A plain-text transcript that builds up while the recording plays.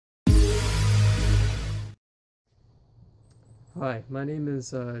Hi, my name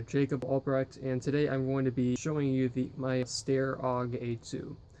is Jacob Albrecht, and today I'm going to be showing you my Steyr Aug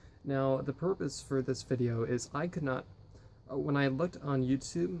A2. Now, the purpose for this video is I could not, when I looked on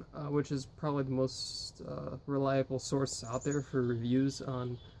YouTube, which is probably the most reliable source out there for reviews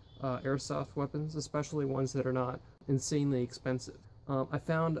on airsoft weapons, especially ones that are not insanely expensive. I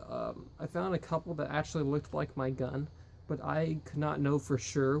found a couple that actually looked like my gun, but I could not know for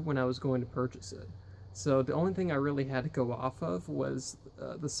sure when I was going to purchase it. So the only thing I really had to go off of was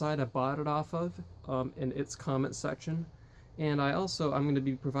the site I bought it off of in its comment section. And I'm going to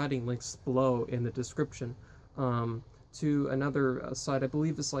be providing links below in the description to another site. I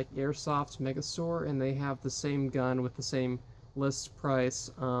believe it's like Airsoft Megastore, and they have the same gun with the same list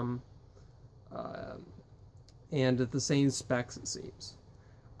price and the same specs, it seems.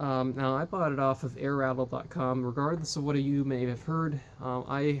 Now, I bought it off of Airrattle.com. Regardless of what you may have heard,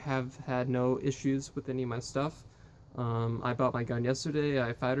 I have had no issues with any of my stuff. I bought my gun yesterday.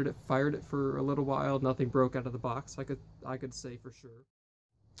 I fired it for a little while. Nothing broke out of the box, I could say for sure.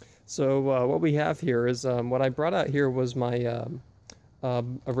 So what we have here is what I brought out here was my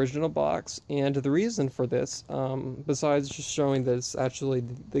original box, and the reason for this, besides just showing that it's actually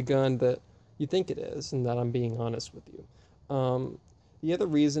the gun that you think it is, and that I'm being honest with you. The other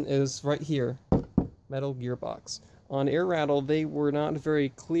reason is right here, metal gearbox. On Airrattle, they were not very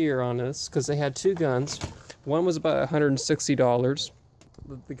clear on this because they had two guns. One was about $160.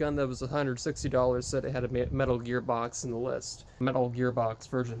 The gun that was $160 said it had a metal gearbox in the list, metal gearbox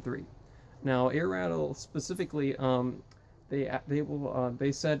version 3. Now, Airrattle specifically,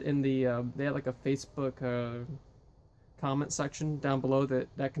 they said in the they had like a Facebook comment section down below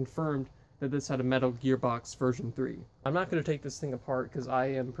that confirmed that this had a metal gearbox version 3. I'm not going to take this thing apart because I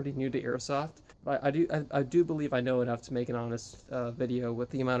am pretty new to airsoft, but I do believe I know enough to make an honest video with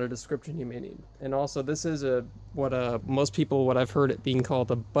the amount of description you may need. And also, this is what I've heard it being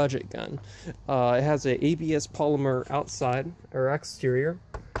called a budget gun. It has a ABS polymer outside or exterior,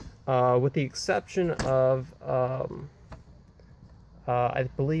 with the exception of I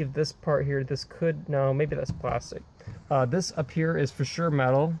believe this part here. Maybe that's plastic. This up here is for sure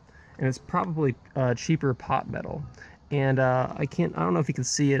metal. And it's probably cheaper pot metal. And I don't know if you can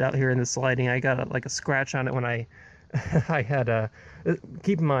see it out here in this lighting. I got like a scratch on it when I had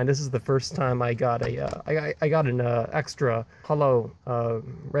keep in mind, this is the first time I got an extra hollow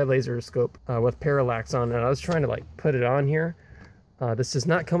red laser scope with parallax on it. And I was trying to like put it on here. This does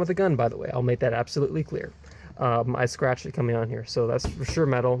not come with a gun, by the way. I'll make that absolutely clear. I scratched it coming on here, so that's for sure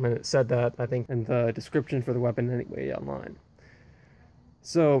metal, and it said that, I think, in the description for the weapon anyway online.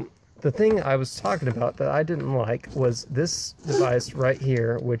 So the thing I was talking about that I didn't like was this device right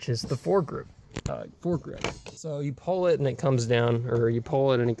here, which is the foregrip. So you pull it and it comes down, or you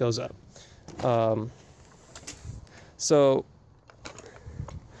pull it and it goes up. So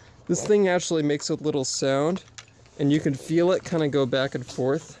this thing actually makes a little sound, and you can feel it kind of go back and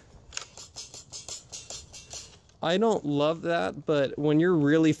forth. I don't love that, but when you're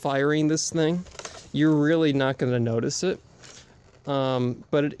really firing this thing, you're really not going to notice it.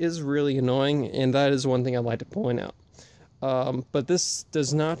 But it is really annoying, and that is one thing I'd like to point out. But this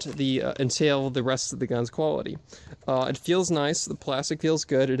does not entail the rest of the gun's quality. It feels nice. The plastic feels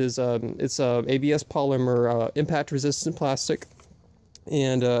good. It's ABS polymer, impact-resistant plastic,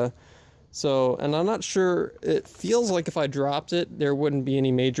 and I'm not sure. It feels like if I dropped it, there wouldn't be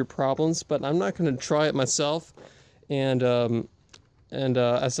any major problems. But I'm not going to try it myself, and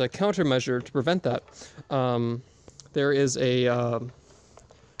as a countermeasure to prevent that. There is you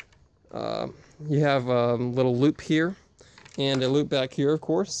have a little loop here, and a loop back here, of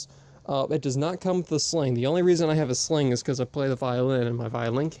course. It does not come with a sling. The only reason I have a sling is because I play the violin, and my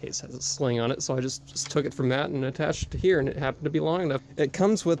violin case has a sling on it, so I just took it from that and attached it to here, and it happened to be long enough. It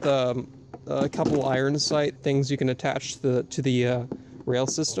comes with a couple iron sight things you can attach to the rail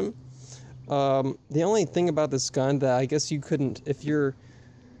system. The only thing about this gun that I guess you couldn't, if you're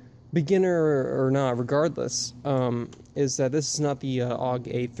beginner or not, regardless, is that this is not the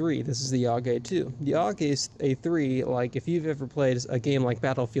AUG A3, this is the AUG A2. The AUG A3, like if you've ever played a game like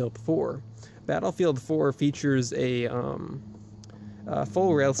Battlefield 4, Battlefield 4 features a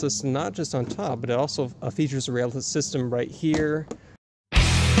full rail system, not just on top, but it also features a rail system right here,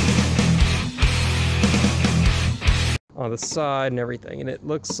 on the side and everything, and it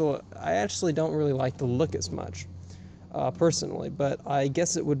looks so. I actually don't really like the look as much. Personally, but I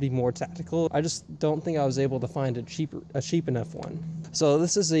guess it would be more tactical. I just don't think I was able to find a cheap enough one. So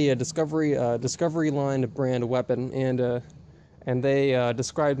this is a DiscoveryLine brand weapon, and they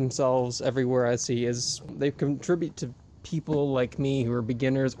describe themselves everywhere I see as they contribute to people like me who are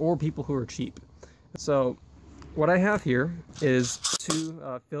beginners or people who are cheap. So what I have here is two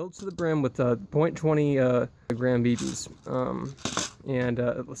filled to the brim with .20 gram BBs and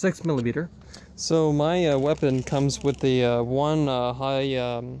 6mm. So my weapon comes with the one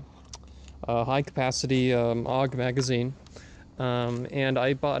high capacity AUG magazine, and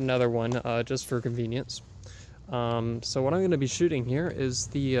I bought another one just for convenience. So what I'm going to be shooting here is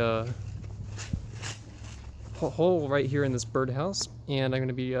the hole right here in this birdhouse, and I'm going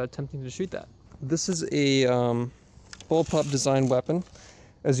to be attempting to shoot that. This is a bullpup design weapon,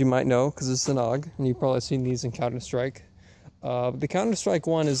 as you might know, because it's an AUG, and you've probably seen these in Counter-Strike. The Counter-Strike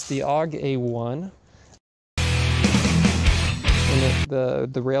one is the AUG A1,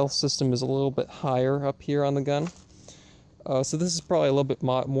 and the rail system is a little bit higher up here on the gun. So this is probably a little bit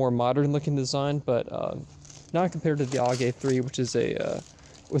more modern looking design, but not compared to the AUG A3, which is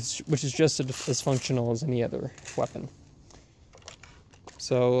which is just as functional as any other weapon.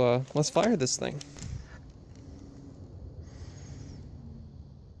 So let's fire this thing.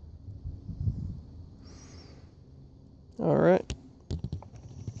 All right.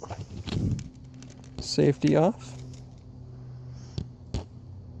 Safety off.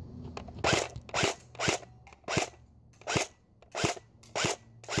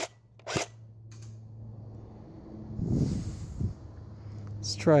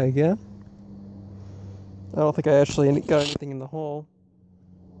 Let's try again. I don't think I actually got anything in the hole.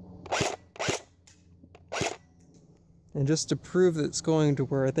 And just to prove that it's going to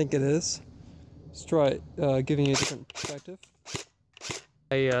where I think it is, let's try it, giving you a different perspective.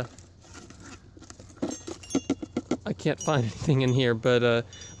 I can't find anything in here, but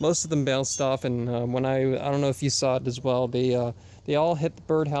most of them bounced off, and when I don't know if you saw it as well, they all hit the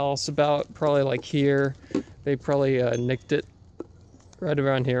birdhouse about probably like here. They probably nicked it right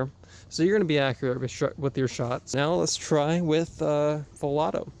around here. So you're going to be accurate with your shots. Now let's try with full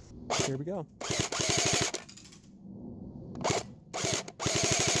auto. Here we go.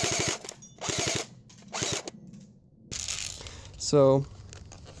 So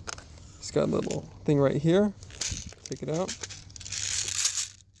it's got a little thing right here. Take it out.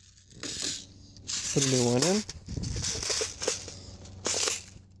 Put a new one in.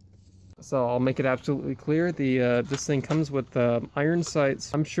 So I'll make it absolutely clear, this thing comes with iron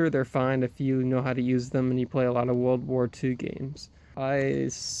sights. I'm sure they're fine if you know how to use them and you play a lot of World War II games. I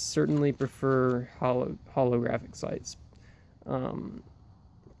certainly prefer holographic sights.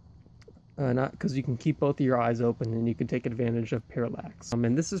 Not because you can keep both of your eyes open and you can take advantage of parallax.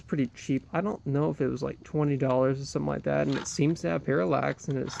 And this is pretty cheap. I don't know if it was like $20 or something like that, and it seems to have parallax,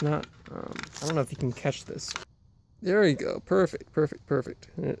 and it's not, I don't know if you can catch this. There you go. Perfect, perfect, perfect.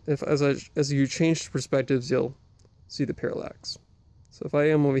 As you change perspectives, you'll see the parallax. So if I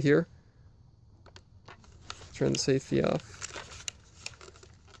am over here, turn the safety off.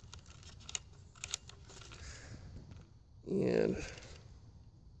 And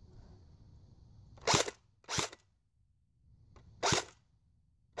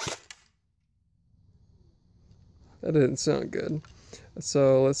that didn't sound good.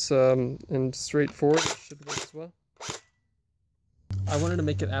 So let's, and straight forward, it should work as well. I wanted to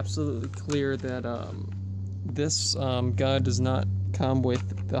make it absolutely clear that this gun does not come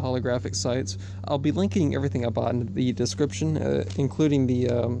with the holographic sights. I'll be linking everything I bought in the description, including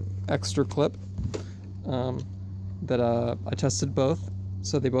the extra clip that I tested both,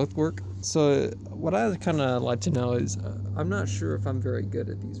 so they both work. So what I'd kind of like to know is, I'm not sure if I'm very good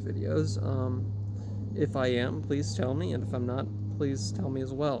at these videos. If I am, please tell me, and if I'm not, please tell me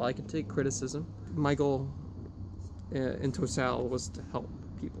as well. I can take criticism. My goal in total was to help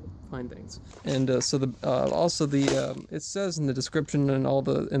people find things. And so also it says in the description and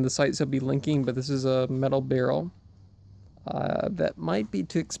in the sites I'll be linking, but this is a metal barrel that might be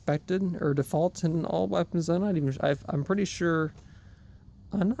too expected or default in all weapons. I'm pretty sure.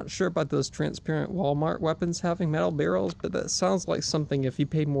 I'm not sure about those transparent Walmart weapons having metal barrels, but that sounds like something, if you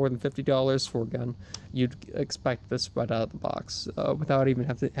paid more than $50 for a gun, you'd expect this right out of the box without even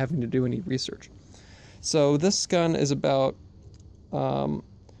having to do any research. So this gun is about,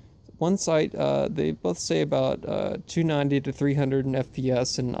 one site, they both say about 290 to 300 in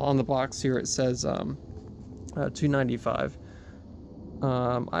FPS, and on the box here it says 295.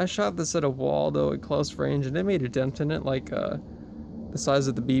 I shot this at a wall, though, at close range, and it made a dent in it, like the size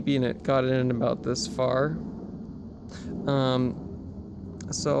of the BB, and it got in about this far.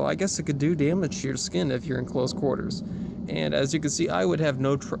 So I guess it could do damage to your skin if you're in close quarters. And as you can see, I would have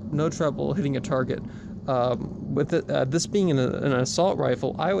no trouble hitting a target. With it, this being an assault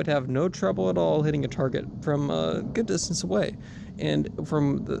rifle, I would have no trouble at all hitting a target from a good distance away. And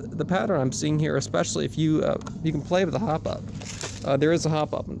from the pattern I'm seeing here, especially if you can play with the hop up. There is a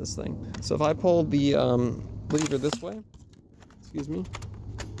hop up in this thing. So if I pull the lever this way. Excuse me.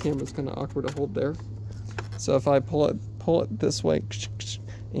 Camera's kind of awkward to hold there. So if I pull it this way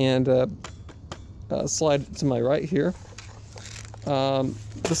and slide it to my right here,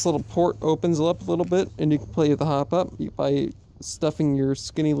 this little port opens up a little bit, and you can play the hop up by stuffing your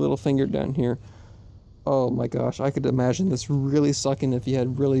skinny little finger down here. Oh my gosh, I could imagine this really sucking if you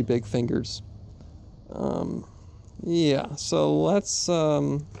had really big fingers. Yeah, so let's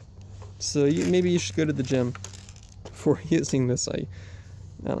maybe you should go to the gym before using this. I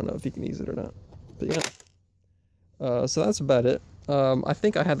don't know if you can use it or not, but yeah. So that's about it. I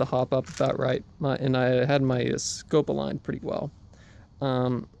think I had the hop up about right, and I had my scope aligned pretty well.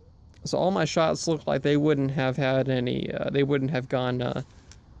 So all my shots looked like they wouldn't have had any, they wouldn't have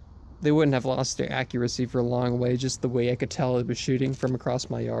lost their accuracy for a long way, just the way I could tell it was shooting from across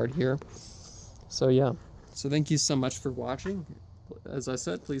my yard here. So yeah, so thank you so much for watching. As I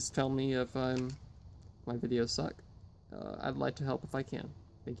said, please tell me if my videos suck. I'd like to help if I can.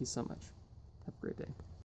 Thank you so much. Have a great day.